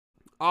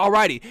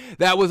Alrighty,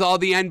 that was all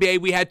the NBA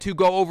we had to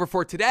go over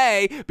for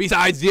today,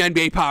 besides the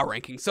NBA Power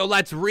Rankings. So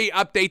let's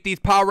re-update these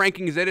Power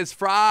Rankings. It is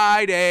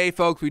Friday,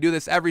 folks. We do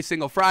this every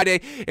single Friday,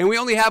 and we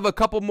only have a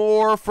couple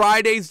more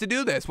Fridays to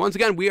do this. Once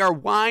again, we are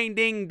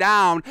winding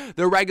down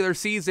the regular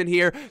season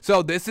here,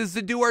 so this is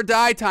the do or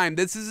die time.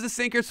 This is the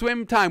sink or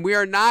swim time. We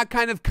are not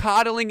kind of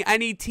coddling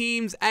any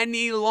teams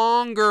any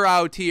longer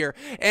out here.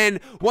 And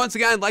once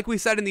again, like we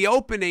said in the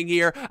opening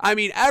here, I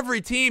mean,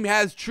 every team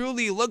has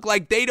truly looked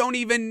like they don't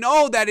even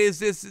know that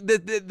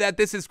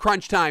this is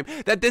crunch time,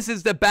 that this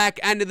is the back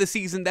end of the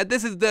season, that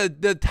this is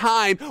the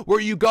time where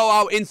you go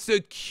out and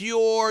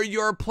secure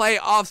your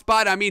playoff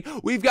spot. I mean,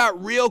 we've got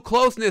real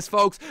closeness,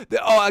 folks.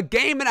 A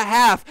game and a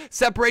half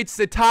separates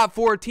the top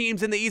 4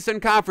 teams in the Eastern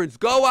Conference.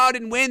 Go out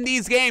and win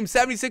these games.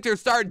 76ers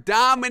start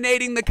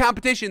dominating the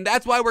competition.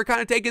 That's why we're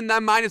kind of taking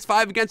them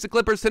 -5 against the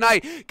Clippers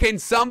tonight. Can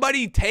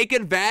somebody take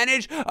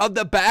advantage of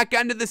the back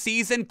end of the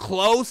season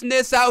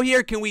closeness out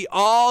here? Can we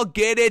all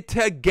get it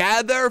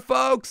together,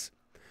 folks?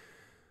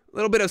 A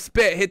little bit of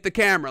spit hit the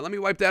camera. Let me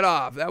wipe that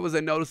off. That was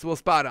a noticeable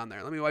spot on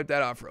there. Let me wipe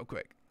that off real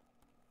quick.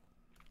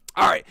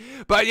 All right,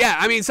 but yeah,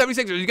 I mean,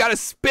 76ers, you got us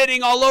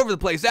spitting all over the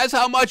place. That's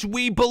how much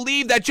we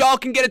believe that y'all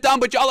can get it done,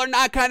 but y'all are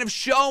not kind of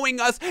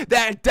showing us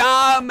that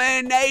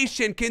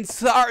domination. Can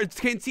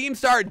teams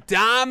start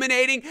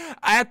dominating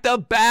at the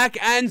back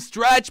end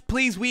stretch?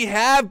 Please, we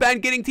have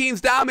been getting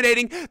teams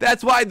dominating.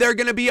 That's why they're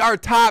going to be our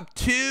top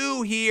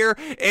 2 here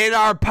in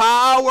our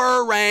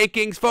power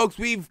rankings, folks.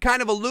 We've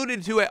kind of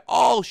alluded to it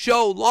all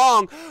show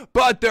long,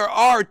 but there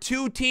are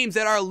 2 teams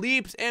that are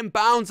leaps and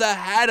bounds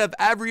ahead of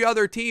every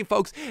other team,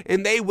 folks,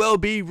 and they will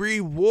be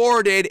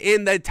rewarded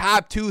in the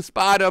top 2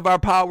 spot of our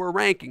power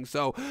rankings.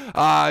 So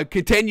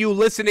continue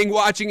listening,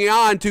 watching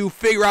on to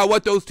figure out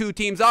what those 2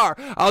 teams are.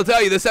 I'll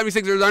tell you, the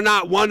 76ers are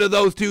not one of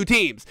those 2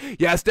 teams.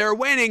 Yes, they're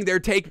winning. They're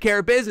taking care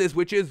of business,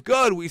 which is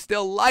good. We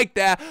still like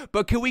that.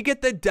 But can we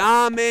get the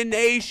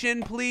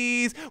domination,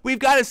 please? We've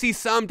got to see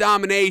some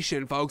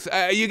domination, folks.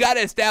 You got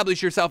to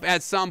establish yourself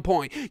at some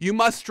point. You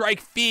must strike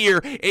fear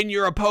in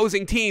your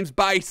opposing teams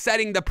by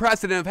setting the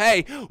precedent of,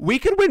 hey, we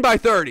could win by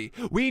 30.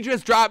 We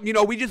just dropped,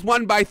 we just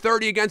won by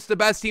 30 against the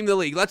best team in the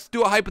league. Let's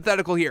do a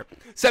hypothetical here.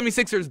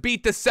 76ers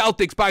beat the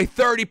Celtics by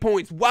 30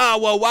 points. Wow,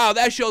 wow, wow.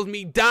 That shows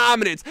me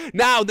dominance.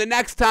 Now, the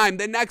next time,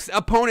 the next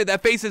opponent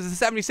that faces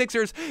the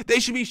 76ers, they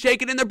should be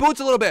shaking in their boots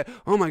a little bit.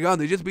 Oh my God,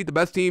 they just beat the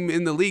best team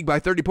in the league by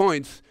 30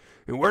 points.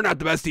 And we're not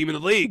the best team in the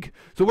league.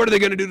 So what are they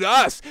going to do to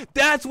us?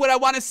 That's what I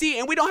want to see.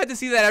 And we don't have to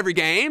see that every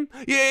game.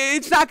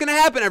 It's not going to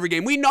happen every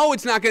game. We know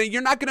it's not going to.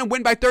 You're not going to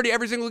win by 30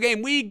 every single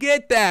game. We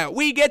get that.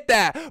 We get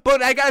that.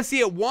 But I got to see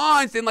it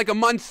once in like a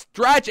month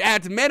stretch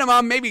at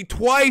minimum. Maybe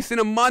twice in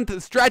a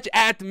month stretch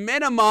at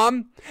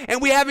minimum.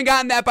 And we haven't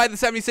gotten that by the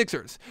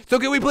 76ers. So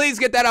can we please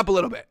get that up a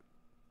little bit?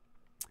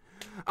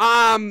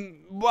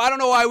 Well, I don't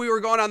know why we were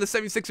going on the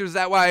 76ers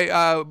that way.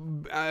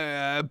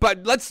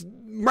 But let's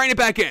rein it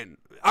back in.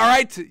 All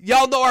right,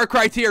 y'all know our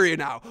criteria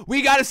now.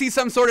 We got to see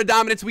some sort of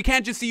dominance. We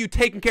can't just see you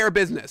taking care of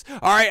business.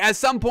 All right, at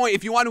some point,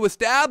 if you want to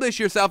establish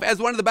yourself as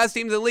one of the best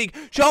teams in the league,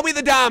 show me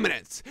the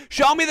dominance.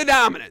 Show me the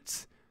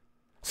dominance.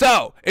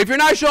 So, if you're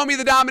not showing me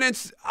the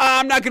dominance,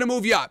 I'm not going to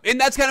move you up. And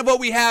that's kind of what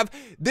we have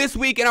this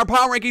week in our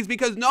power rankings,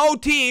 because no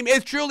team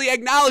is truly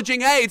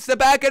acknowledging, hey, it's the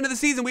back end of the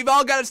season. We've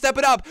all got to step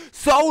it up.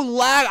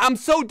 I'm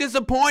so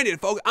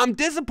disappointed, folks. I'm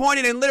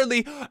disappointed in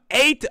literally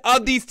 8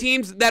 of these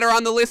teams that are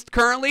on the list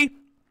currently.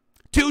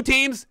 2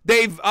 teams,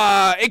 they've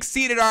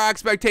exceeded our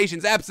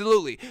expectations,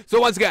 absolutely.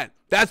 So once again,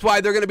 that's why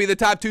they're going to be the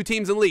top 2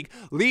 teams in the league.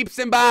 Leaps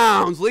and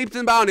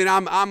bounding.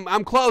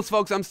 I'm close,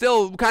 folks. I'm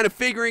still kind of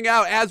figuring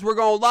out as we're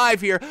going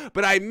live here,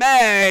 but I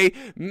may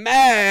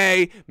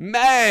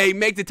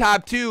make the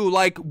top 2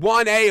 like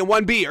 1A and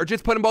 1B, or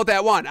just put them both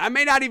at 1. I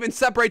may not even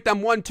separate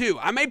them 1, 2.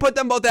 I may put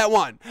them both at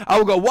 1. I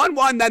will go 1,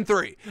 1, then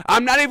 3.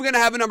 I'm not even going to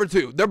have a number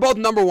 2. They're both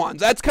number 1s.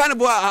 That's kind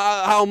of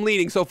how I'm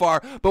leaning so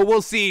far, but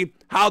we'll see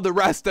how the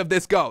rest of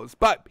this goes.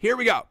 But here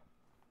we go.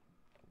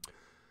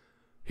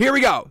 Here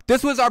we go.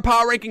 This was our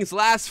power rankings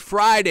last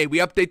Friday. We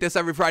update this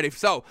every Friday.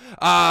 So,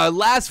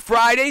 last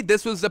Friday,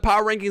 this was the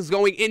power rankings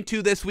going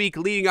into this week,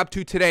 leading up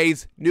to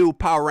today's new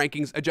power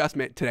rankings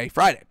adjustment today,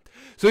 Friday.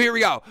 So here we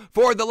go.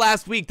 For the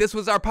last week, this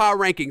was our power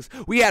rankings.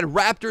 We had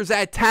Raptors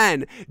at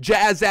 10,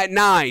 Jazz at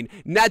 9,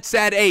 Nets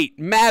at 8,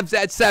 Mavs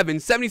at 7,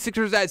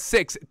 76ers at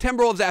 6,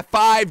 Timberwolves at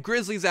 5,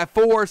 Grizzlies at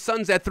 4,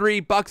 Suns at 3,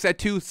 Bucks at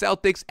 2,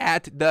 Celtics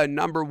at the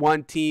number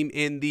 1 team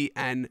in the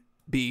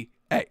NBA.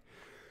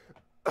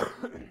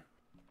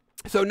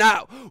 So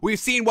now, we've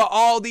seen what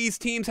all these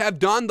teams have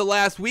done the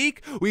last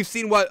week. We've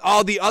seen what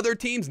all the other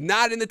teams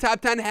not in the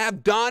top 10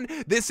 have done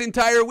this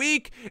entire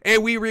week.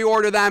 And we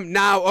reorder them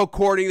now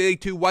accordingly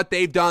to what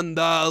they've done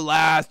the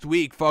last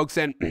week, folks.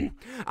 And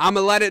I'm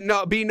going to let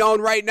it be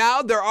known right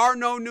now, there are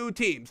no new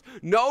teams.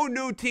 No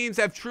new teams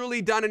have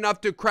truly done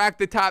enough to crack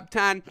the top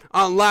 10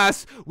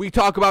 unless we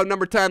talk about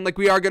number 10 like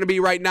we are going to be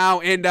right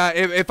now. And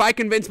if I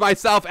convince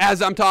myself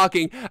as I'm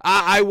talking,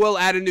 I will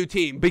add a new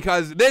team,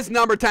 because this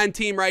number 10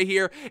 team right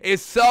here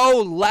is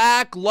so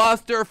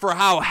lackluster for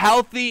how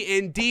healthy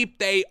and deep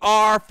they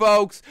are,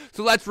 folks.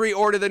 So let's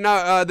reorder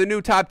the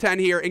new top 10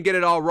 here and get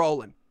it all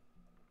rolling.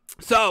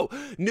 So,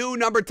 new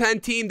number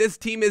 10 team. This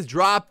team is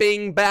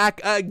dropping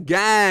back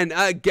again.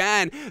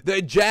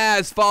 The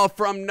Jazz fall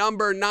from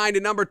number 9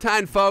 to number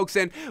 10, folks.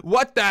 And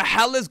what the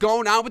hell is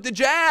going on with the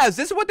Jazz?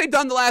 This is what they've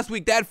done the last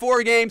week. They had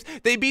 4 games.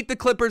 They beat the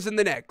Clippers and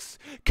the Knicks.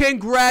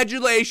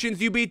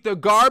 Congratulations. You beat the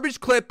garbage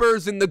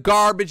Clippers and the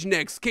garbage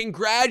Knicks.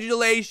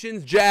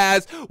 Congratulations,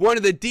 Jazz. One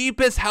of the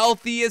deepest,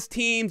 healthiest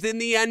teams in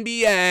the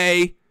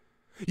NBA.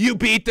 You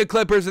beat the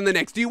Clippers and the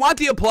Knicks. Do you want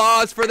the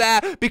applause for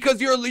that? Because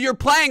you're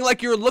playing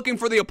like you're looking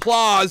for the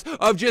applause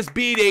of just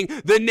beating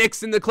the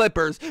Knicks and the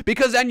Clippers.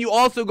 Because then you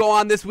also go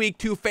on this week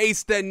to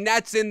face the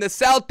Nets and the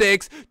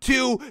Celtics,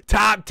 2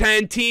 top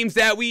 10 teams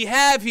that we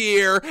have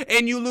here,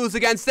 and you lose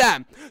against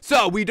them.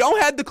 So we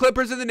don't have the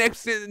Clippers and the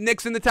Knicks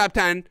in the top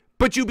 10.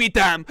 But you beat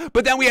them.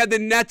 But then we have the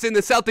Nets and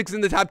the Celtics in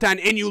the top 10,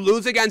 and you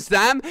lose against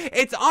them?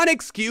 It's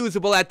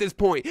unexcusable at this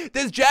point.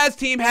 This Jazz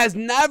team has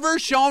never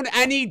shown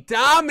any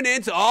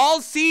dominance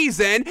all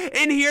season,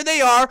 and here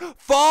they are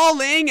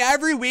falling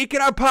every week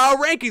in our power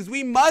rankings.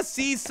 We must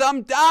see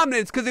some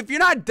dominance, because if you're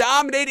not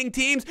dominating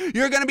teams,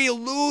 you're going to be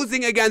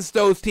losing against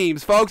those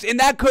teams, folks. And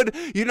that could,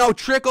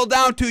 trickle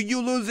down to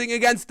you losing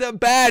against the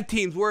bad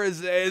teams, whereas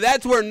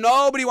that's where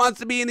nobody wants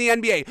to be in the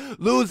NBA,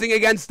 losing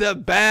against the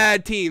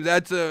bad teams.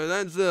 That's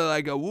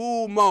like a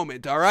woo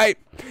moment, all right?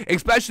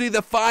 Especially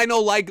the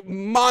final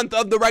month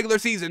of the regular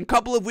season,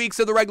 couple of weeks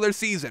of the regular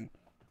season.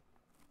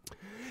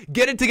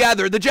 Get it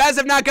together. The Jazz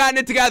have not gotten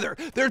it together.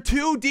 They're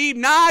too deep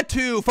not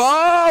to,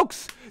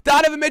 folks.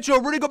 Donovan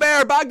Mitchell, Rudy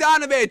Gobert,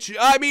 Bogdanovich,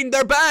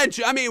 their bench,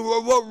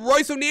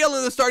 Royce O'Neal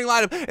in the starting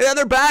lineup, and then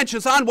their bench,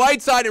 Hassan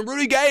Whiteside and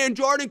Rudy Gay and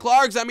Jordan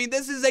Clarkson.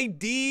 This is a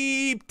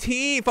deep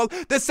team, folks.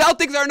 The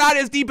Celtics are not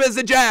as deep as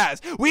the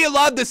Jazz. We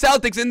love the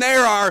Celtics, and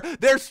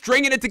they're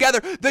stringing it together.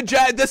 The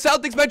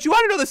Celtics bench, you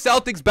want to know the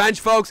Celtics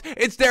bench, folks?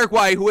 It's Derek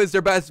White, who is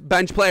their best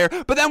bench player,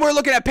 but then we're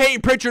looking at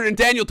Peyton Pritchard and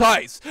Daniel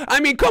Tice.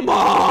 Come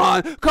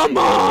on,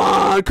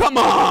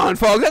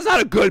 folks. That's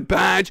not a good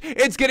bench.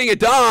 It's getting it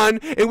done,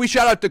 and we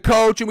shout out the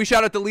coach, and we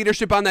shout out the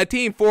leadership on that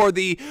team for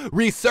the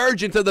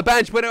resurgence of the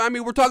bench. But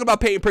we're talking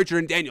about Peyton Pritchard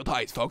and Daniel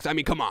Tice, folks.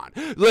 Come on.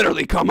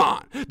 Literally, come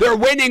on. They're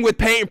winning with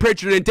Peyton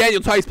Pritchard and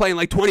Daniel Tice playing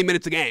 20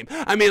 minutes a game.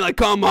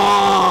 Come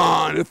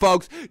on,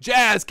 folks.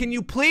 Jazz, can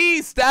you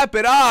please step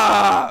it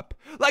up?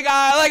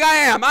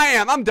 I am.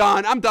 I'm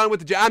done with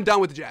the Jazz. I'm done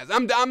with the Jazz.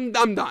 I'm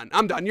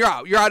done. You're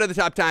out. You're out of the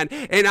top 10.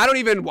 And I don't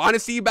even want to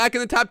see you back in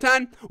the top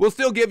 10. We'll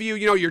still give you,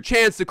 your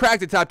chance to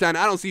crack the top 10.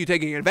 I don't see you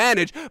taking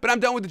advantage, but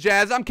I'm done with the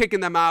Jazz. I'm kicking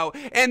them out.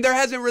 And there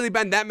hasn't really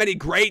been that many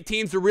great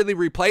teams to really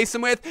replace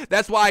them with.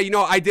 That's why,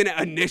 I didn't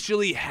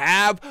initially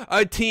have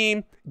a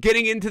team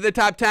getting into the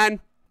top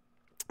 10.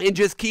 And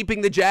just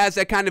keeping the Jazz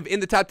at kind of in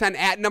the top 10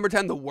 at number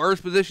 10, the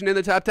worst position in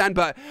the top 10.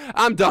 But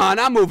I'm done.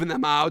 I'm moving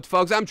them out,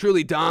 folks. I'm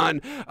truly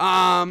done.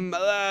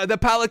 The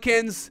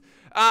Pelicans,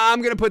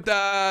 I'm going to put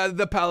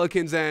the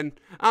Pelicans in.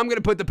 I'm going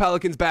to put the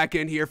Pelicans back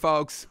in here,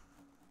 folks.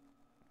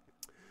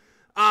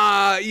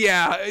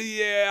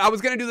 Yeah, I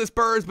was going to do the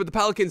Spurs, but the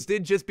Pelicans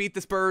did just beat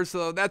the Spurs,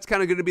 so that's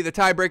kind of going to be the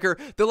tiebreaker.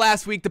 The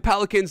last week, the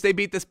Pelicans, they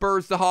beat the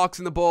Spurs, the Hawks,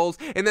 and the Bulls,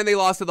 and then they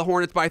lost to the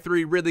Hornets by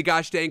 3, really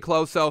gosh dang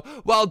close, so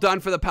well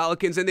done for the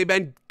Pelicans, and they've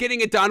been getting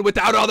it done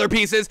without other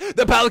pieces.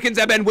 The Pelicans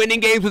have been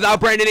winning games without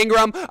Brandon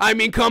Ingram.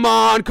 Come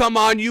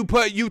on,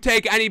 you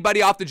take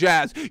anybody off the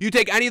Jazz. You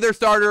take any of their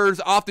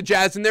starters off the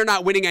Jazz, and they're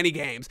not winning any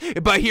games.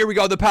 But here we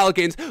go, the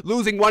Pelicans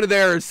losing one of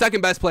their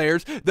second best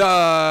players,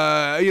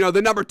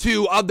 the number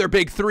 2 of their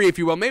big 3, if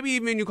you will. Maybe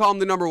even you call them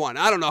the number 1.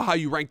 I don't know how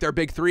you rank their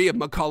big 3 of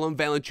McCollum,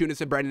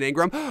 Valanciunas, and Brandon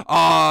Ingram.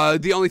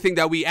 The only thing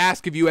that we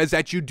ask of you is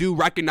that you do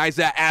recognize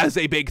that as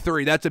a big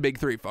 3. That's a big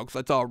 3, folks.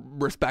 Let's all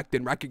respect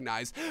and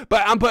recognize.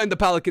 But I'm putting the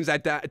Pelicans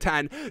at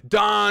 10.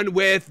 Done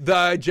with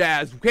the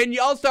Jazz. Can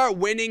y'all start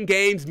winning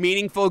games,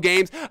 meaningful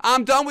games?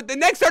 I'm done with the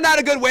Knicks. Are not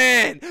a good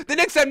win. The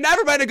Knicks have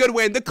never been a good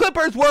win. The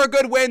Clippers were a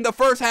good win the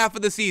first half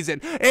of the season.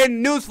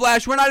 And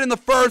newsflash, we're not in the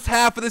first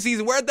half of the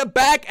season. We're at the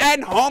back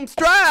end home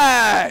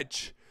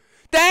stretch.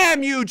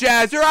 Damn you,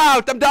 Jazz, you're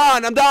out. I'm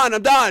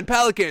done.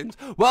 Pelicans,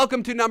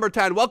 welcome to number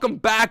 10. Welcome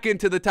back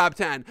into the top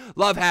 10.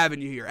 Love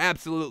having you here.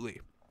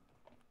 Absolutely.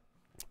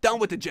 Done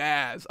with the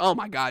Jazz. Oh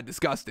my God,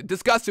 disgusted.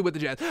 Disgusted with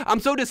the Jazz. I'm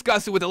so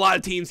disgusted with a lot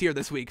of teams here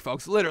this week,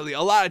 folks. Literally, a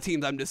lot of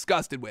teams I'm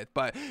disgusted with.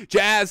 But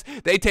Jazz,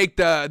 they take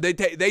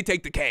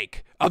the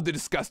cake of the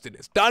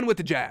disgustedness. Done with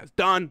the Jazz.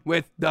 Done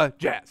with the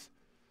Jazz.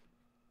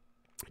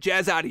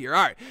 Jazz out of here.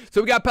 All right.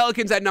 So we got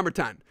Pelicans at number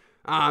 10.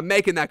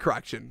 Making that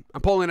correction.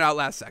 I'm pulling it out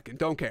last second.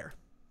 Don't care.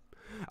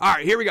 All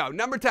right, here we go.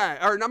 Number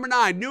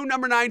 9, new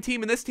number 9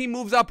 team, and this team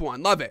moves up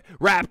one. Love it.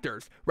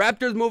 Raptors.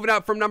 Raptors moving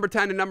up from number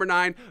 10 to number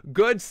 9.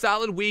 Good,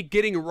 solid week,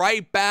 getting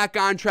right back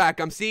on track.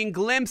 I'm seeing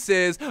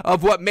glimpses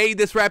of what made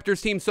this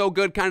Raptors team so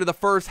good kind of the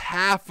first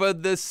half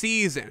of the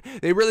season.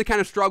 They really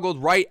kind of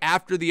struggled right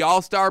after the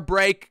All-Star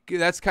break.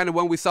 That's kind of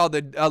when we saw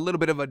a little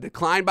bit of a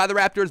decline by the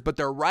Raptors, but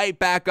they're right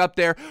back up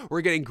there.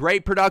 We're getting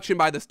great production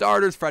by the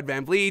starters, Fred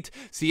VanVleet,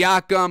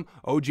 Siakam,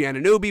 OG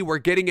Anunoby. We're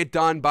getting it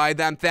done by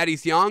them.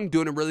 Thaddeus Young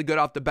doing it really good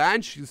off the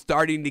bench. He's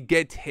starting to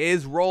get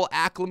his role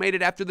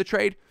acclimated after the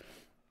trade.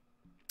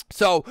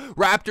 So,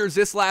 Raptors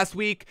this last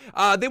week,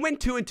 they went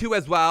 2-2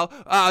 as well.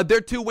 Their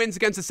 2 wins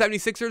against the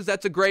 76ers,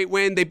 that's a great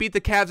win. They beat the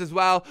Cavs as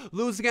well.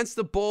 Lose against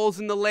the Bulls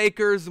and the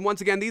Lakers. And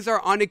once again, these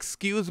are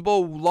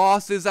unexcusable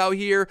losses out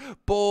here.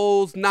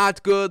 Bulls,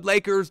 not good.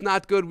 Lakers,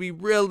 not good. We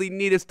really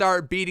need to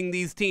start beating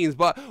these teams.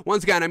 But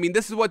once again, I mean,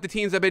 this is what the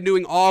teams have been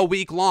doing all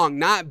week long,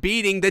 not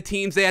beating the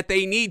teams that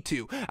they need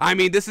to. I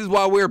mean, this is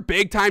why we're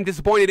big time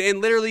disappointed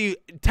in literally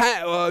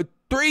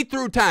 3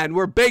 through 10,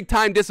 we're big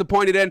time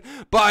disappointed in,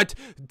 but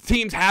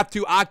teams have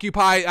to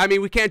occupy. I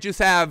mean, we can't just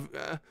have,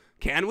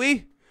 can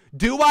we?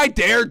 Do I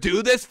dare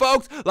do this,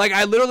 folks? Like,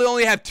 I literally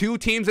only have 2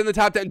 teams in the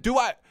top 10. Do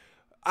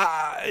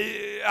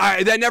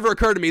that never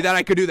occurred to me that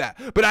I could do that,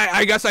 but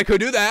I guess I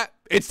could do that.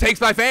 It takes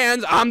my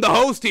fans. I'm the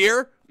host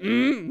here.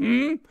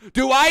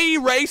 Do I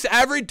erase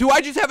do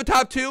I just have a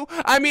top 2?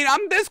 I mean,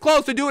 I'm this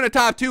close to doing a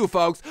top 2,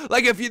 folks.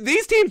 Like, if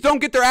these teams don't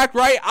get their act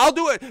right, I'll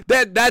do it.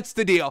 That's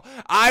the deal.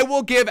 I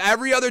will give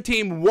every other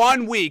team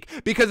 1 week,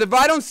 because if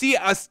I don't see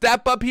a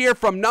step up here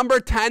from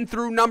number 10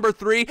 through number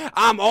 3,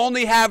 I'm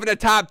only having a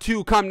top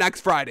 2 come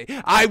next Friday.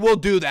 I will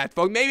do that,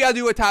 folks. Maybe I'll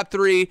do a top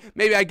 3.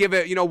 Maybe I give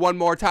it, one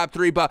more top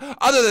 3. But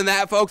other than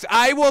that, folks,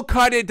 I will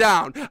cut it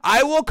down.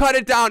 I will cut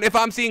it down if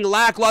I'm seeing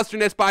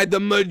lacklusterness by the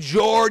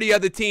majority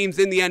of the teams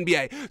in the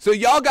NBA. So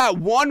y'all got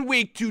 1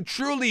 week to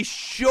truly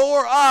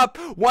shore up.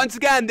 Once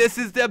again, this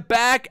is the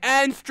back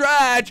end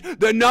stretch.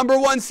 The number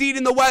 1 seed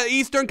in the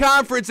Eastern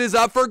Conference is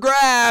up for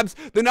grabs.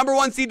 The number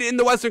 1 seed in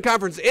the Western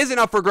Conference isn't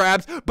up for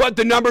grabs, but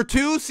the number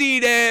 2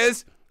 seed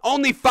is.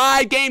 Only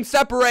 5 games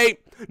separate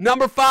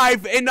number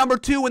 5 and number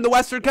 2 in the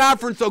Western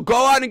Conference. So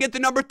go out and get the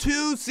number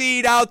 2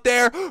 seed out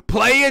there.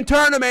 Play in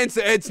tournaments.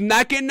 It's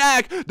neck and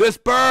neck. The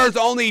Spurs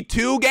only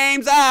 2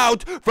 games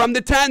out from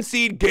the 10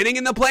 seed getting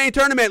in the play-in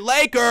tournament.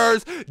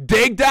 Lakers,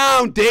 dig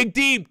down, dig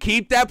deep,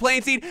 keep that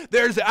play-in seed.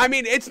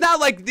 It's not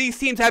like these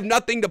teams have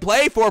nothing to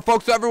play for,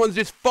 folks, so everyone's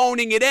just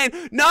phoning it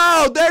in.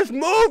 No, there's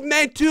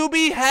movement to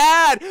be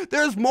had.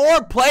 There's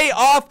more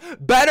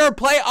better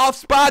playoff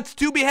spots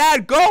to be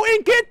had. Go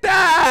and get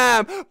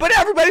them. But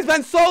everybody's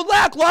been so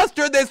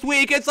lackluster this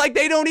week, it's like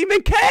they don't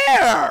even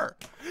care.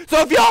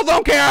 So if y'all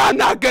don't care, I'm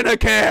not gonna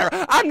care.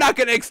 I'm not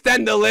gonna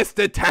extend the list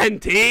to 10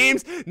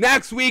 teams.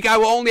 Next week, I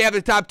will only have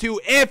the top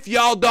 2 if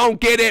y'all don't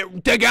get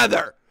it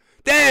together.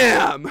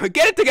 Damn,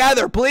 get it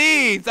together,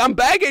 please. I'm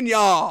begging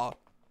y'all.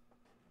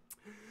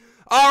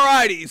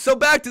 Alrighty, so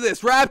back to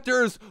this.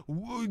 Raptors,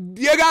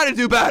 you gotta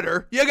do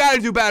better. You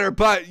gotta do better,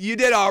 but you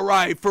did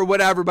alright for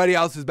what everybody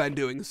else has been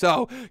doing.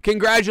 So,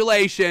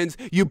 congratulations.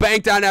 You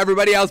banked on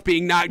everybody else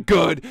being not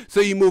good,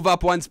 so you move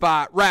up 1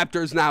 spot.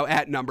 Raptors now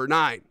at number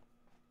 9.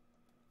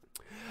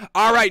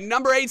 All right,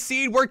 number 8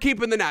 seed, we're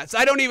keeping the Nets.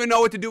 I don't even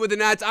know what to do with the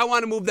Nets. I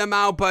want to move them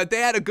out, but they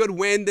had a good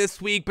win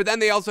this week, but then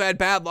they also had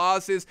bad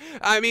losses.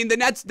 I mean, the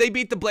Nets, they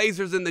beat the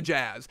Blazers and the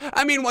Jazz.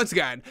 I mean, once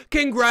again,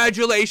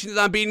 congratulations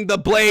on beating the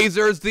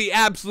Blazers, the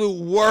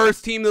absolute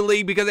worst team in the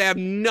league, because they have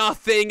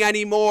nothing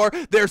anymore.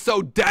 They're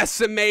so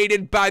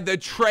decimated by the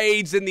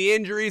trades and the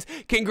injuries.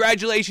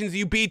 Congratulations,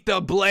 you beat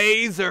the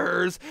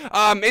Blazers.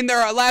 In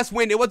their last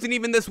win, it wasn't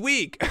even this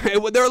week.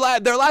 Their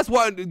last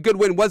good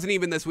win wasn't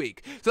even this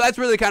week. So that's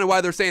really kind of why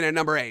they're at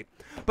number 8.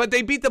 But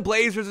they beat the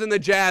Blazers and the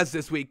Jazz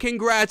this week.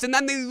 Congrats. And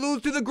then they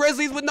lose to the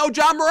Grizzlies with no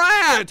Ja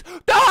Morant.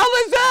 The hell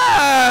is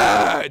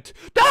that?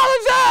 The hell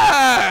is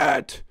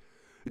that?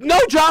 No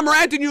Ja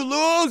Morant and you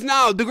lose?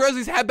 No, the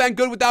Grizzlies have been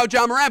good without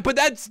Ja Morant, but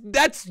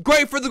that's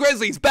great for the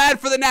Grizzlies,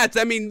 bad for the Nets.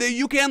 I mean,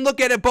 you can look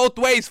at it both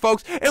ways,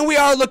 folks, and we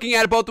are looking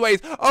at it both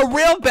ways. A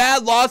real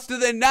bad loss to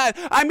the Nets.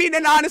 I mean,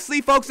 and honestly,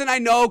 folks, and I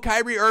know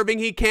Kyrie Irving,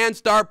 he can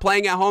start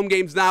playing at home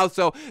games now,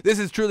 so this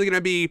is truly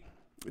going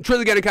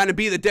to kind of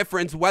be the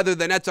difference whether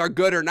the Nets are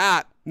good or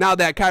not, now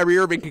that Kyrie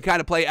Irving can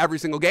kind of play every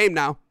single game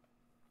now.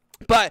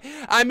 But,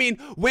 I mean,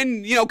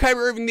 when,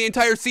 Kyrie Irving the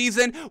entire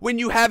season, when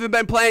you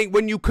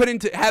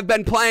couldn't have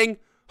been playing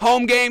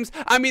home games,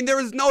 I mean, there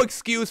was no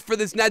excuse for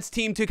this Nets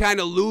team to kind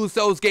of lose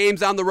those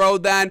games on the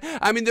road then.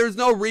 I mean, there's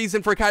no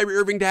reason for Kyrie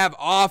Irving to have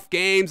off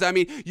games. I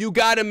mean, you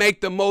got to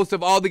make the most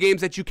of all the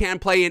games that you can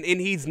play in,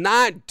 and he's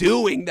not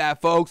doing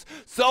that, folks.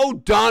 So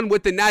done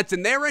with the Nets,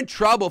 and they're in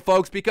trouble,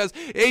 folks, because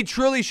they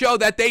truly show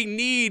that they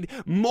need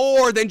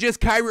more than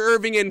just Kyrie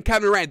Irving and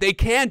Kevin Durant. They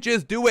can't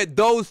just do it,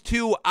 those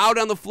two out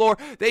on the floor.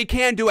 They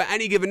can do it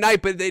any given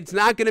night, but it's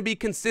not going to be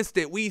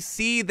consistent. We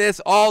see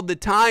this all the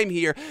time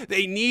here.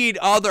 They need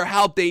other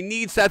help. They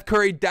need Seth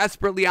Curry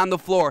desperately on the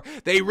floor.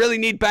 They really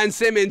need Ben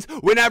Simmons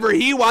whenever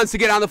he wants to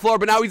get on the floor,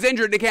 but now he's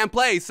injured and he can't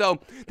play. So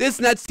this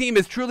Nets team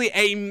is truly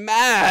a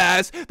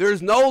mess.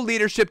 There's no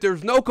leadership.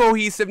 There's no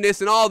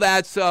cohesiveness and all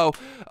that. So,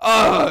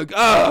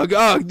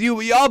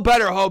 y'all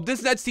better hope.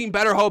 This Nets team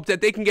better hope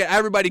that they can get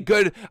everybody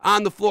good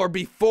on the floor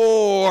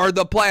before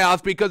the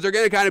playoffs, because they're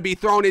going to kind of be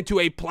thrown into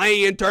a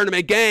play-in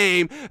tournament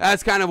game.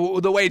 That's kind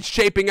of the way it's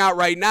shaping out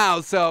right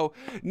now. So,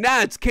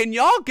 Nets, can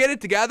y'all get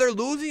it together?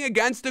 Losing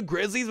against the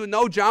Grizzlies with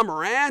no John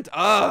Morant?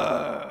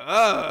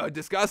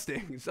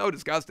 Disgusting. So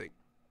disgusting.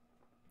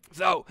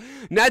 So,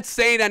 Nets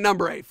staying at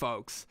number 8,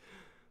 folks.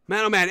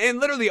 Man, oh man, and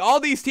literally all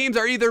these teams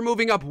are either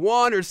moving up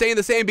one or staying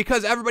the same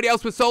because everybody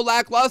else was so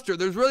lackluster.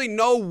 There's really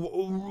no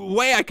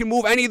way I can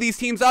move any of these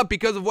teams up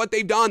because of what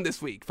they've done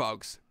this week,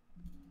 folks.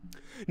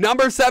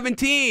 Number 7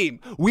 team,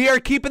 we are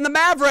keeping the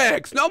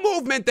Mavericks. No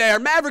movement there.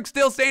 Mavericks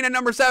still staying at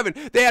number 7.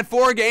 They had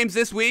 4 games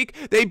this week.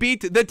 They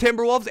beat the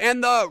Timberwolves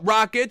and the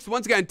Rockets.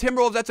 Once again,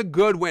 Timberwolves, that's a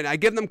good win. I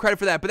give them credit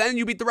for that. But then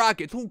you beat the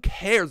Rockets. Who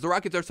cares? The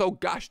Rockets are so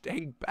gosh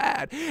dang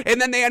bad. And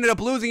then they ended up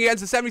losing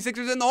against the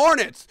 76ers and the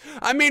Hornets.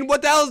 I mean,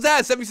 what the hell is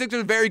that?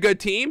 76ers, very good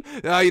team.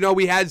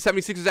 We had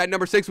 76ers at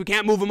number 6. We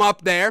can't move them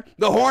up there.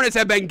 The Hornets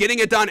have been getting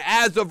it done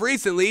as of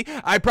recently.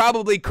 I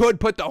probably could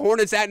put the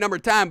Hornets at number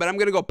 10, but I'm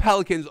going to go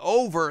Pelicans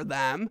over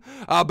them.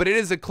 But it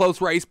is a close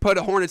race. Put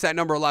Hornets at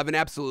number 11,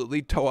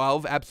 absolutely.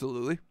 12,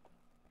 absolutely.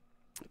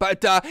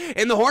 But,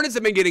 and the Hornets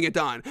have been getting it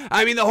done.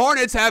 I mean, the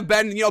Hornets have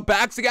been,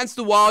 backs against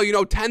the wall,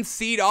 10th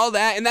seed, all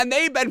that. And then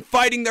they've been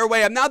fighting their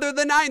way up. Now they're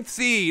the 9th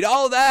seed,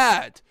 all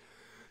that.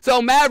 So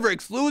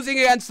Mavericks losing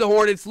against the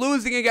Hornets,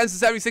 losing against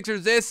the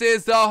 76ers. This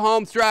is the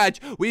home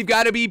stretch. We've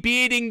got to be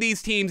beating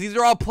these teams. These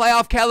are all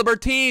playoff caliber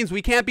teams.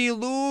 We can't be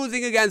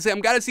losing against them.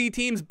 Got to see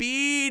teams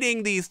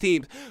beating these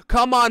teams.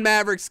 Come on,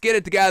 Mavericks, get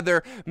it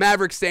together.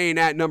 Mavericks staying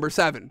at number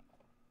 7.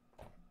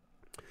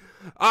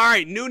 All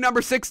right, new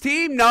number 6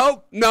 team?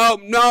 No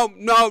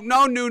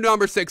new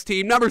number 6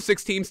 team. Number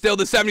 6 team still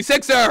the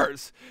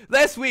 76ers.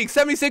 This week,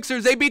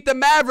 76ers, they beat the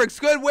Mavericks.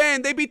 Good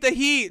win. They beat the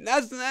Heat.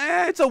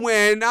 It's a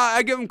win.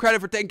 I give them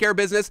credit for taking care of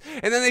business.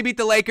 And then they beat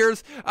the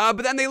Lakers, but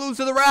then they lose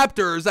to the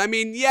Raptors. I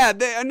mean, yeah,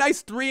 a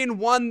nice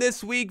 3-1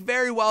 this week.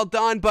 Very well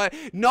done, but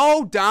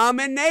no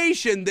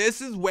domination.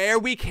 This is where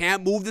we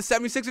can't move the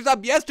 76ers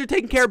up. Yes, they're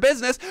taking care of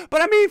business,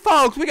 but I mean,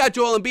 folks, we got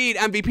Joel Embiid,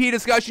 MVP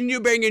discussion.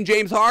 You bring in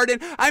James Harden.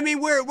 I mean,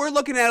 we're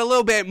looking at a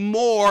little bit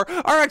more.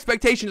 Our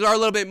expectations are a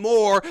little bit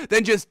more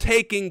than just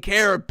taking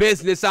care of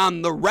business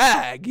on the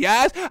rag,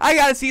 yes? I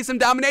gotta see some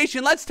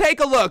domination. Let's take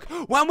a look.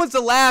 When was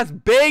the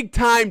last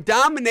big-time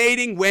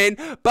dominating win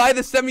by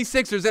the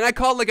 76ers? And I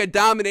call it like a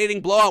dominating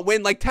blowout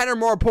win, like 10 or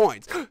more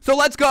points. So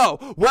let's go.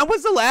 When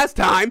was the last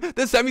time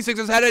the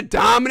 76ers had a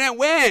dominant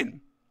win?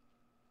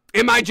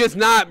 Am I just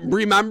not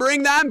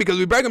remembering them? Because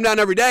we break them down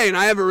every day and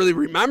I haven't really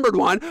remembered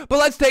one. But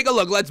let's take a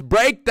look. Let's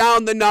break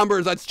down the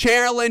numbers. Let's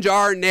challenge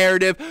our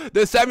narrative.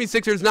 The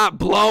 76ers not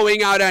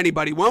blowing out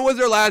anybody. When was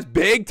their last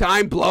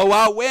big-time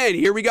blowout win?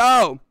 Here we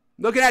go.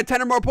 Looking at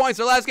 10 or more points.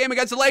 Their last game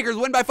against the Lakers,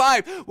 win by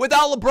 5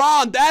 without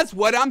LeBron. That's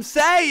what I'm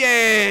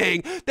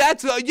saying.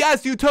 That's,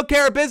 yes, you took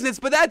care of business,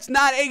 but that's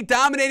not a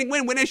dominating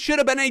win when it should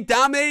have been a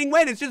dominating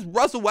win. It's just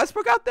Russell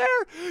Westbrook out there.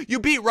 You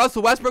beat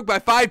Russell Westbrook by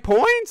 5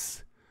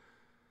 points?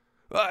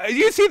 Do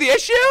you see the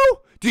issue?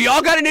 Do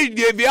y'all got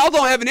if y'all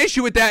don't have an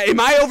issue with that,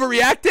 am I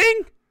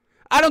overreacting?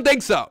 I don't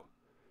think so.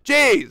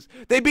 Jeez,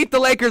 they beat the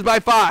Lakers by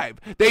 5.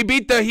 They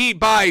beat the Heat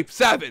by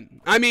 7.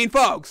 I mean,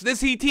 folks,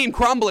 this Heat team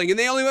crumbling, and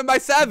they only went by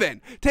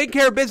 7. Taking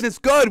care of business,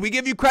 good. We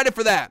give you credit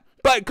for that.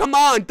 But come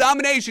on,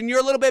 domination, you're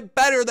a little bit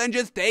better than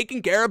just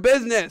taking care of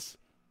business.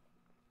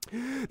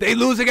 They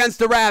lose against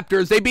the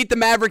Raptors. They beat the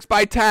Mavericks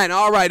by 10.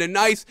 All right, a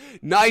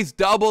nice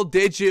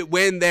double-digit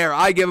win there.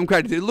 I give them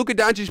credit. Did Luka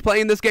Doncic play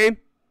in this game?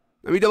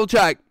 Let me double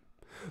check.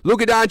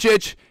 Luka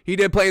Doncic, he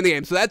did play in the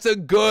game. So that's a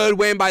good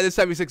win by the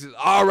 76ers.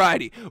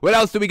 Alrighty. What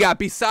else do we got?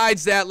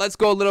 Besides that, let's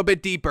go a little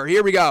bit deeper.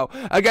 Here we go.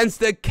 Against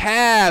the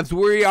Cavs,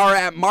 we are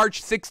at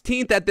March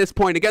 16th at this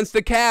point. Against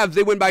the Cavs,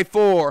 they win by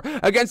 4.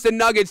 Against the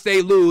Nuggets,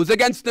 they lose.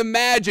 Against the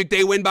Magic,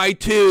 they win by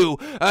 2.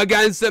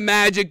 Against the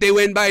Magic, they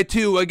win by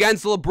 2.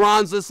 Against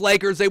LeBron's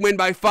Lakers, they win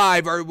by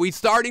 5. Are we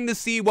starting to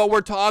see what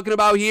we're talking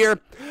about here?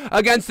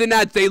 Against the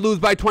Nets, they lose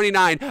by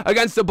 29.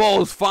 Against the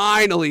Bulls,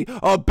 finally,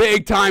 a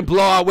big-time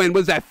blowout win.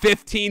 Was that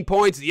 15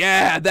 points?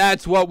 Yeah,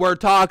 that's what we're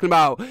talking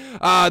about.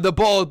 The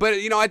Bulls, but, at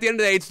the end of the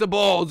day, it's the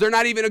Bulls. They're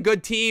not even a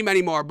good team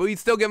anymore, but we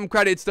still give them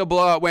credit. It's still a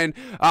blowout win.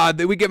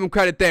 We give them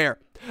credit there.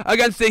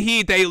 Against the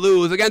Heat, they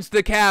lose. Against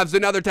the Cavs,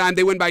 another time,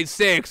 they win by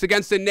 6.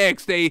 Against the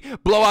Knicks, they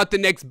blow out the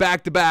Knicks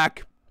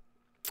back-to-back.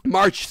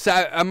 March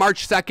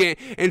 2nd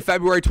and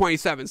February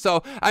 27th.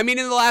 So, I mean,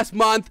 in the last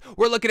month,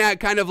 we're looking at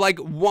kind of like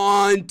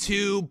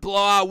 1-2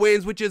 blowout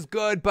wins, which is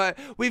good, but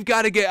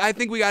I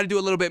think we got to do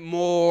a little bit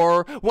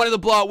more. One of the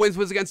blowout wins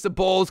was against the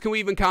Bulls. Can we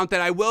even count that?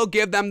 I will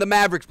give them the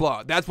Mavericks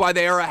blowout. That's why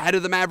they are ahead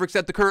of the Mavericks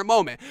at the current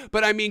moment.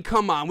 But, I mean,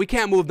 come on. We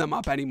can't move them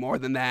up any more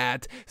than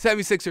that.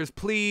 76ers,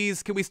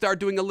 please. Can we start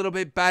doing a little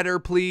bit better,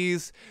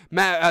 please?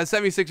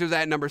 76ers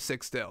at number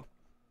 6 still.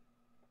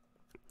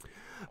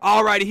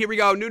 Alrighty, here we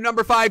go. New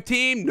number 5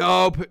 team.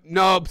 Nope.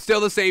 Still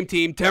the same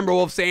team.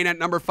 Timberwolves staying at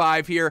number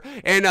 5 here.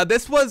 And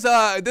this was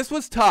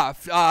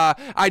tough.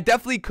 I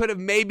definitely could have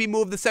maybe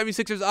moved the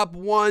 76ers up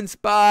one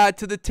spot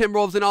to the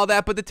Timberwolves and all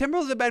that, but the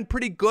Timberwolves have been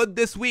pretty good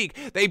this week.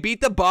 They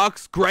beat the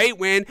Bucks, great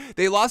win.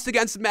 They lost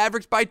against the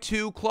Mavericks by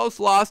 2, close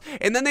loss,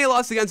 and then they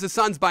lost against the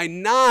Suns by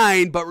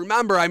 9. But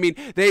remember, I mean,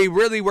 they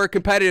really were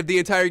competitive the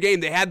entire game.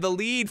 They had the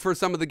lead for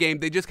some of the game.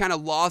 They just kind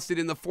of lost it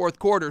in the fourth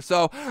quarter.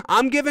 So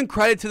I'm giving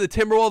credit to the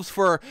Timberwolves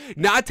for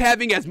not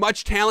having as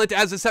much talent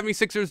as the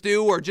 76ers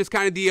do, or just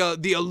kind of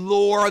the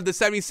allure of the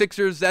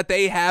 76ers that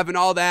they have and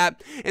all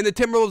that. And the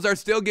Timberwolves are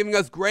still giving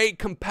us great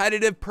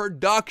competitive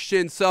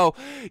production. So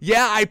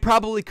yeah, I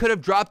probably could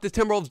have dropped the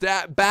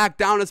Timberwolves back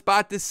down a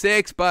spot to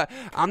 6, but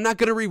I'm not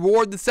going to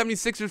reward the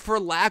 76ers for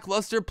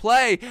lackluster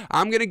play.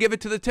 I'm going to give it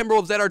to the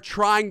Timberwolves that are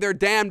trying their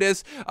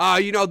damnedest.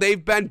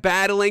 They've been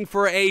battling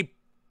for a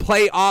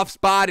playoff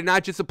spot and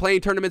not just a playing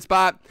tournament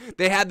spot.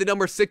 They had the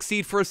number 6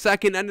 seed for a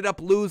second, ended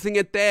up losing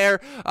it there,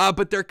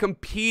 but they're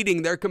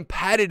competing, they're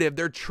competitive,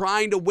 they're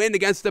trying to win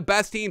against the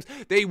best teams.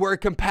 They were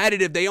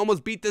competitive. They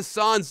almost beat the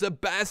Suns, the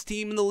best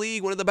team in the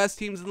league, one of the best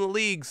teams in the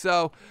league.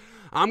 So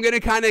I'm going to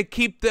kind of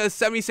keep the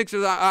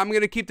 76ers, I'm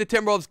going to keep the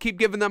Timberwolves, keep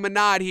giving them a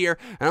nod here,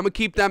 and I'm going to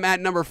keep them at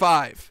number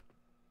 5.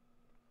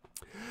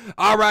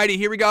 Alrighty,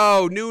 here we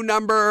go. New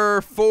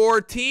number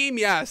 4 team.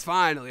 Yes,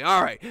 finally.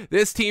 All right.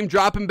 This team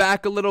dropping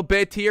back a little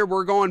bit here.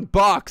 We're going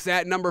Bucks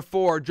at number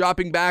 4,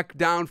 dropping back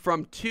down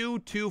from 2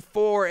 to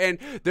 4. And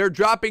they're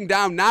dropping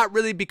down not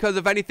really because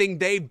of anything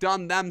they've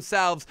done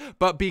themselves,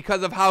 but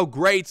because of how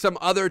great some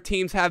other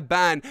teams have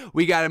been.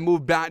 We got to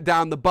move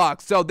down the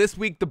Bucks. So this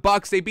week, the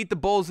Bucks, they beat the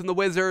Bulls and the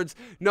Wizards.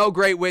 No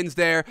great wins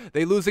there.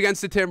 They lose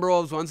against the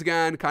Timberwolves. Once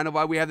again, kind of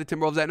why we have the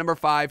Timberwolves at number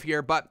 5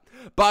 here. But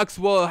Bucks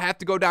will have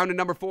to go down to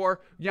number 4.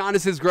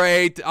 Giannis is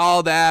great,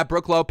 all that.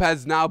 Brook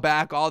Lopez now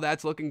back, all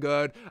that's looking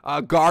good.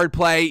 Guard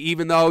play,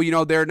 even though,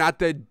 they're not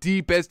the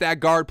deepest at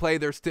guard play,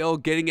 they're still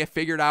getting it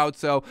figured out.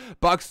 So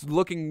Bucks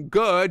looking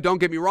good, don't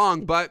get me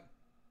wrong, but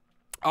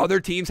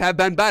other teams have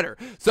been better.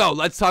 So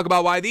let's talk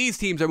about why these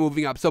teams are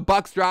moving up. So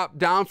Bucks drop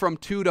down from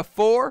 2 to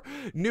 4.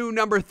 New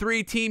number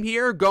 3 team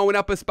here, going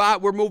up a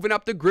spot. We're moving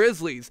up the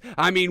Grizzlies.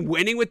 I mean,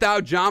 winning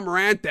without Ja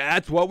Morant,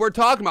 that's what we're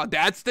talking about.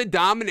 That's the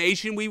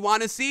domination we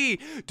want to see.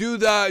 Do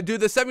the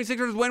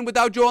 76ers win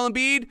without Joel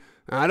Embiid?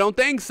 I don't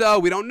think so.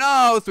 We don't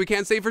know, so we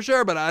can't say for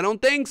sure, but I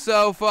don't think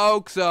so,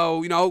 folks.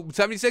 So,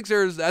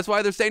 76ers, that's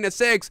why they're staying at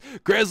 6.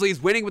 Grizzlies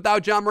winning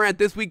without Ja Morant.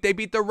 This week they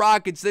beat the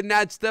Rockets, the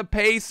Nets, the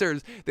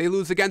Pacers. They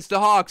lose against the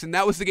Hawks, and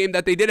that was the game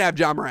that they did have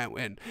Ja Morant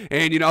win.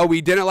 And, we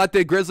didn't let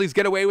the Grizzlies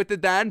get away with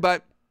it then,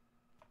 but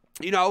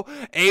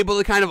able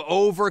to kind of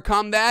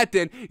overcome that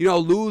and,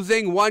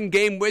 losing 1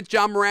 game with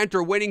Ja Morant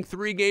or winning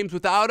 3 games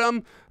without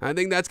him. I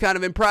think that's kind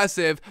of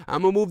impressive.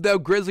 I'm going to move the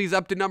Grizzlies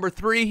up to number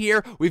 3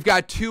 here. We've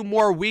got 2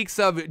 more weeks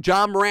of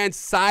Ja Morant's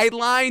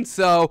sideline,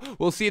 so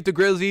we'll see if the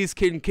Grizzlies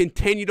can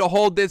continue to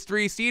hold this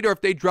 3 seed or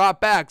if they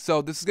drop back.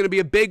 So this is going to be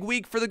a big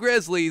week for the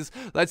Grizzlies.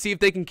 Let's see if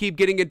they can keep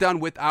getting it done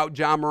without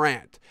Ja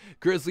Morant.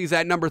 Grizzlies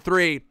at number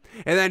 3.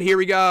 And then here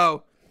we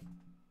go.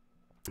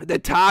 The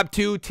top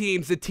 2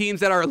 teams, the teams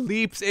that are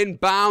leaps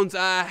and bounds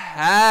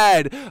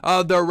ahead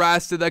of the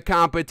rest of the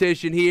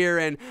competition here,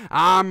 and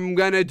I'm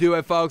gonna do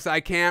it, folks. I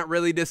can't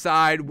really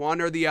decide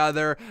one or the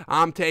other.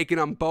 I'm taking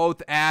them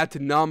both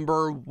at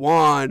number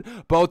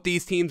 1. Both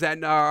these teams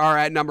are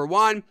at number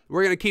 1.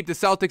 We're gonna keep the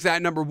Celtics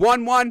at number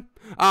 1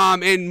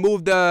 and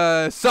move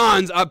the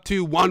Suns up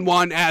to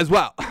 1-1 as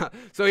well.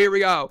 So here we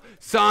go.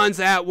 Suns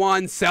at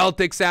 1,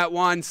 Celtics at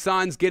 1.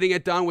 Suns getting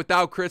it done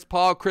without Chris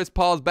Paul. Chris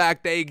Paul's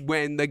back. They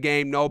win the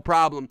game, no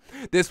problem.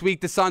 This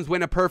week, the Suns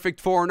win a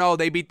perfect 4-0.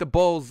 They beat the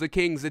Bulls, the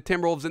Kings, the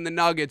Timberwolves, and the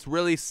Nuggets.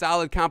 Really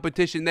solid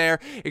competition there,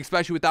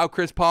 especially without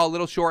Chris Paul. A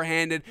little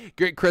shorthanded.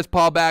 Get Chris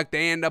Paul back.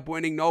 They end up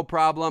winning, no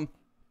problem.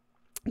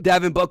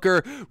 Devin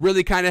Booker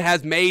really kind of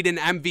has made an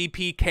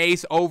MVP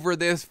case over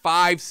this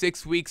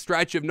 5-6 week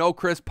stretch of no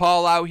Chris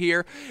Paul out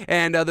here,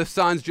 and the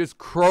Suns just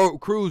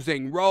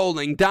cruising,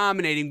 rolling,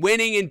 dominating,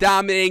 winning in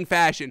dominating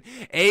fashion,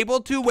 able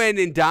to win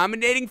in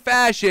dominating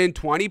fashion,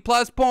 20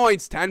 plus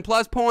points, 10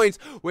 plus points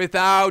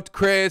without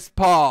Chris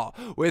Paul,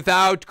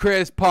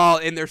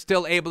 and they're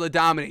still able to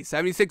dominate.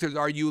 76ers,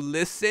 are you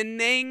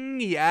listening?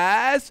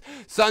 Yes.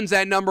 Suns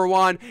at number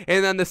 1,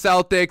 and then the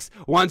Celtics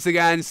once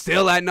again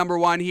still at number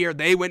 1 here.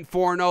 They went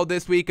 4-0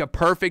 this week, a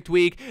perfect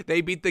week.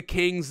 They beat the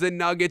Kings, the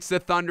Nuggets, the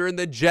Thunder, and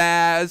the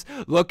Jazz.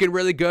 Looking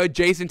really good.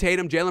 Jason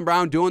Tatum, Jaylen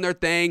Brown doing their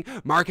thing.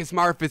 Marcus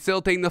Smart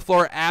facilitating the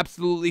floor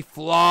absolutely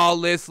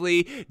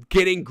flawlessly.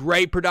 Getting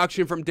great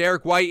production from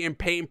Derek White and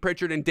Peyton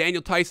Pritchard, and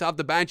Daniel Tice off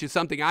the bench is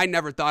something I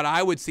never thought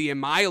I would see in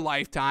my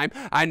lifetime.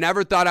 I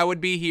never thought I would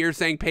be here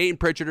saying Peyton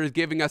Pritchard is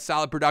giving us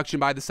solid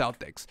production by the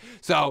Celtics.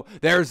 So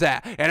there's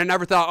that. And I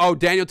never thought,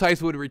 Daniel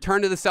Tice would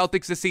return to the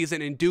Celtics this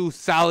season and do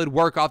solid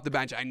work off the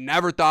bench. I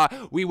never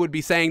thought we would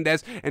be saying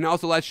this. And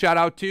also, let's shout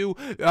out to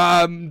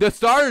the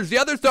starters, the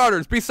other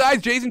starters,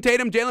 besides Jason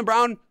Tatum, Jaylen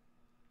Brown,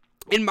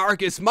 in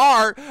Marcus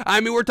Smart.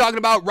 I mean, we're talking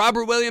about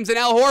Robert Williams and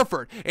Al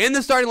Horford in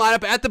the starting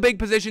lineup at the big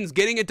positions,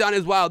 getting it done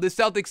as well. This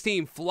Celtics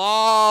team,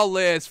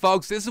 flawless,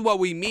 folks. This is what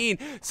we mean.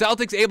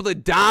 Celtics able to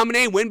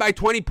dominate, win by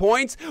 20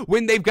 points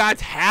when they've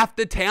got half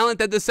the talent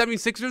that the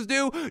 76ers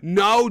do.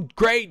 No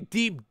great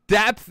deep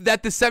depth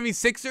that the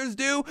 76ers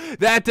do,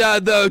 that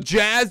the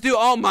Jazz do.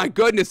 Oh my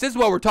goodness, this is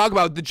what we're talking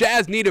about. The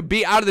Jazz need to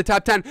be out of the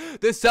top 10.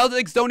 The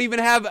Celtics don't even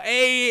have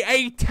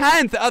a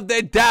tenth of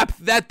the depth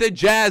that the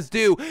Jazz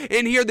do.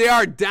 And here they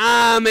are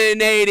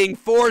dominating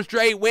 4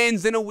 straight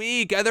wins in a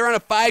week. They're on a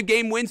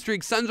 5-game win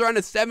streak. Suns are on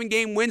a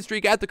 7-game win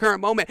streak at the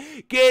current moment.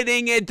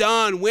 Getting it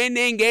done,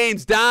 winning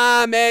games,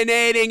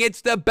 dominating.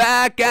 It's the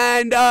back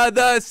end of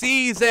the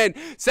season.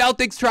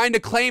 Celtics trying to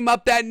claim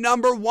up that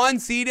 #1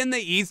 seed in the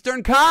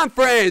Eastern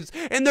Conference.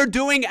 And they're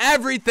doing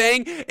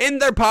everything in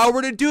their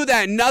power to do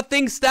that.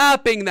 Nothing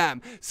stopping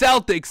them.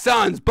 Celtics,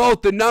 Suns,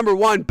 both the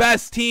 #1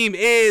 best team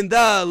in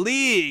the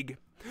league.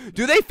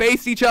 Do they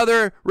face each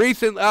other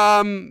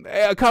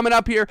coming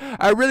up here?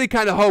 I really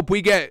kind of hope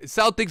we get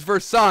Celtics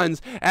versus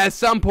Suns at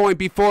some point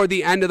before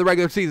the end of the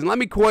regular season. Let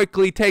me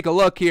quickly take a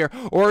look here.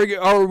 Or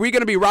are we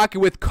going to be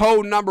rocking with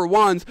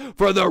co-1s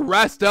for the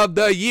rest of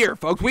the year,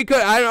 folks? We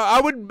could.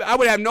 I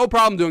would have no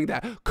problem doing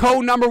that.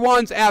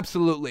 Co-1s,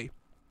 absolutely.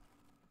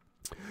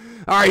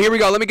 All right, here we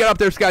go. Let me get up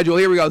their schedule.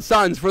 Here we go.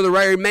 Suns for the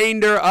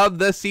remainder of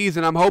the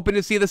season. I'm hoping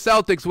to see the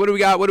Celtics. What do we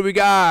got? What do we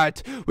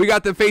got? We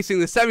got them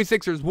facing the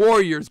 76ers,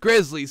 Warriors,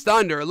 Grizzlies,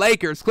 Thunder,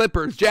 Lakers,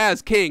 Clippers,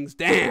 Jazz, Kings.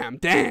 Damn.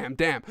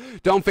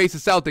 Don't face the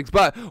Celtics.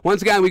 But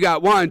once again, we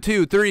got 1,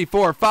 2, 3,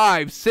 4,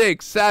 5,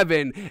 6,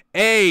 7,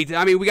 8.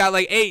 I mean, we got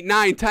like 8,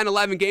 9, 10,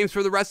 11 games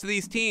for the rest of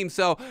these teams.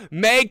 So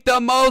make the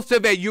most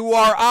of it. You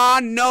are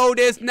on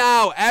notice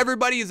now.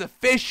 Everybody is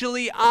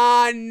officially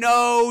on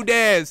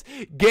notice.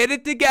 Get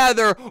it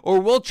together,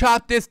 or we'll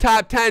chop this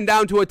top 10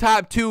 down to a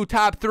top 2,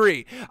 top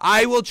 3.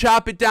 I will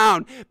chop it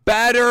down.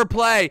 Better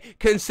play,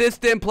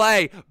 consistent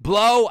play,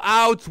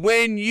 blowouts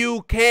when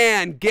you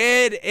can.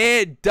 Get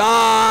it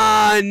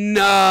done.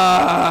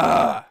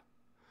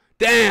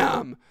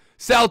 Damn.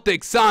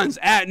 Celtics, Suns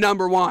at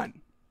 #1.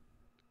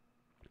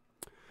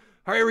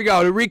 All right, here we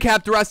go. To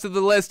recap the rest of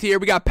the list here,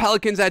 we got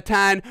Pelicans at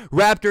 10,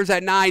 Raptors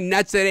at 9,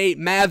 Nets at 8,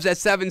 Mavs at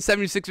 7,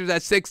 76ers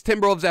at 6,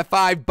 Timberwolves at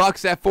 5,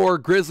 Bucks at 4,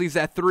 Grizzlies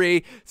at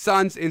 3,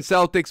 Suns and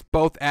Celtics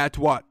both at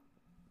what?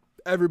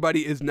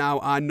 Everybody is now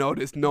on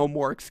notice. No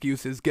more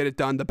excuses. Get it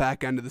done the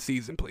back end of the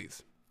season,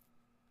 please.